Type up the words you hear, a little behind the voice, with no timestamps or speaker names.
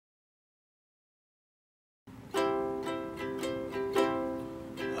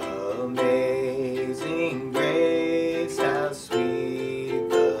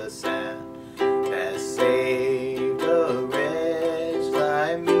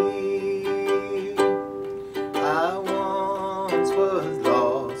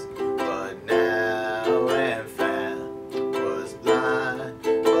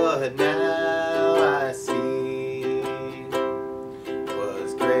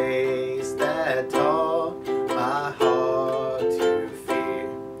had taught my heart to fear,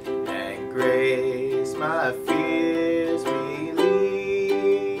 and grace my fears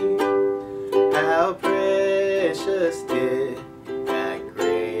relieve. How precious did that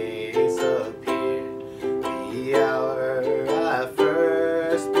grace appear the hour I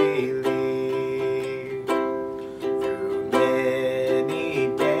first believed. Through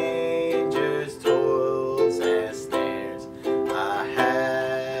many dangers, toils, and snares, I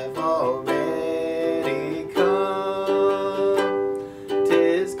have already come.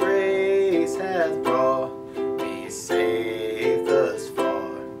 'Tis grace hath brought me safe thus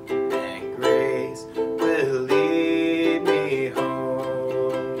far, and grace will lead me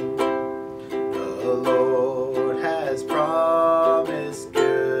home. The Lord has promised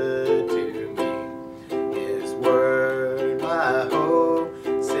good to me. His word my hope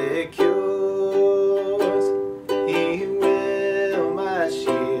secures. He will my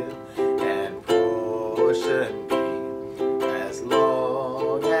shield and portion be, as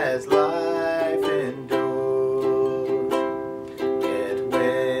long as life endures. Yet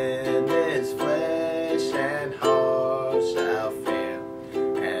when this flesh and heart shall fail,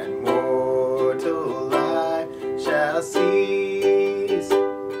 and mortal life shall cease,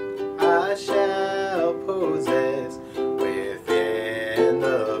 I shall possess within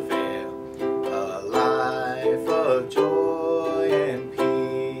the veil a life of joy and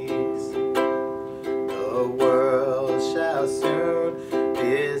peace. The world shall soon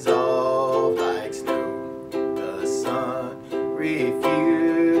dissolve like snow. The sun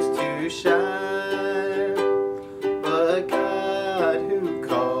refused to shine, but God who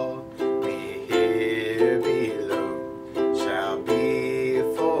called me here below shall be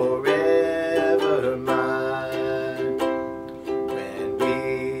forever mine. When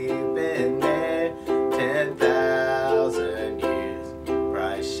we've been there 10,000 years,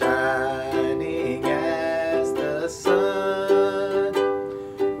 bright shining as the sun,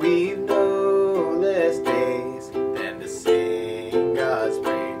 we've no less days than to sing God's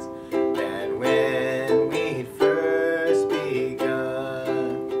praise than when we'd first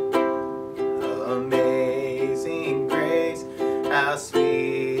begun. Amazing grace, how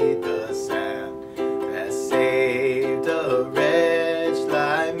sweet the sound that saved a wretch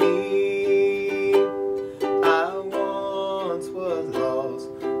like me. I once was lost,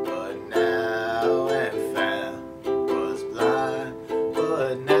 but now am found, was blind,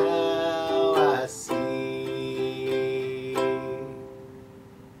 but now